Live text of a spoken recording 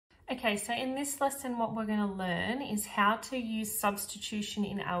Okay, so in this lesson, what we're going to learn is how to use substitution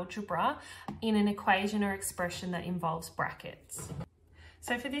in algebra in an equation or expression that involves brackets.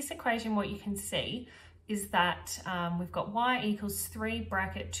 So for this equation, what you can see is that we've got y equals 3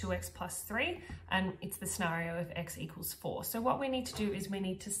 bracket 2x plus 3, and it's the scenario of x equals 4. So what we need to do is we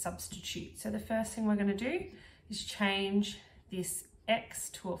need to substitute. So the first thing we're going to do is change this x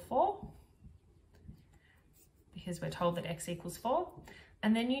to a 4, because we're told that x equals 4.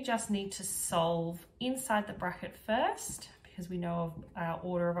 And then you just need to solve inside the bracket first, because we know of our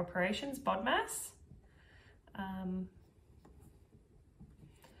order of operations, BODMAS.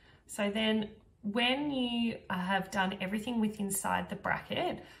 So then when you have done everything with inside the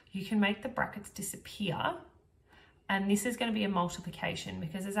bracket, you can make the brackets disappear. And this is going to be a multiplication,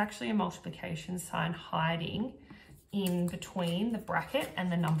 because there's actually a multiplication sign hiding in between the bracket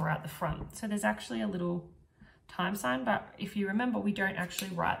and the number at the front. So there's actually a little time sign, but if you remember, we don't actually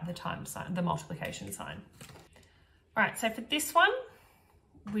write the time sign, the multiplication sign. All right, so for this one,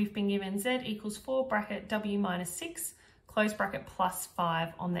 we've been given z equals 4 bracket w minus 6 close bracket plus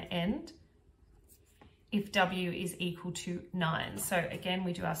 5 on the end if w is equal to 9. So again,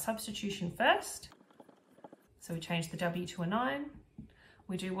 we do our substitution first. So we change the w to a 9.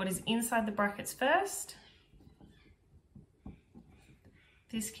 We do what is inside the brackets first.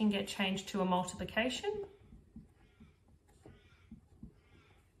 This can get changed to a multiplication.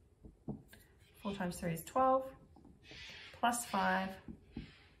 4 times 3 is 12, plus 5,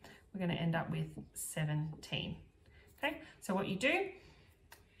 we're going to end up with 17. Okay, so what you do,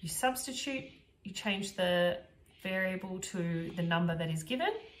 you substitute, you change the variable to the number that is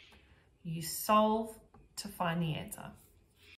given, you solve to find the answer.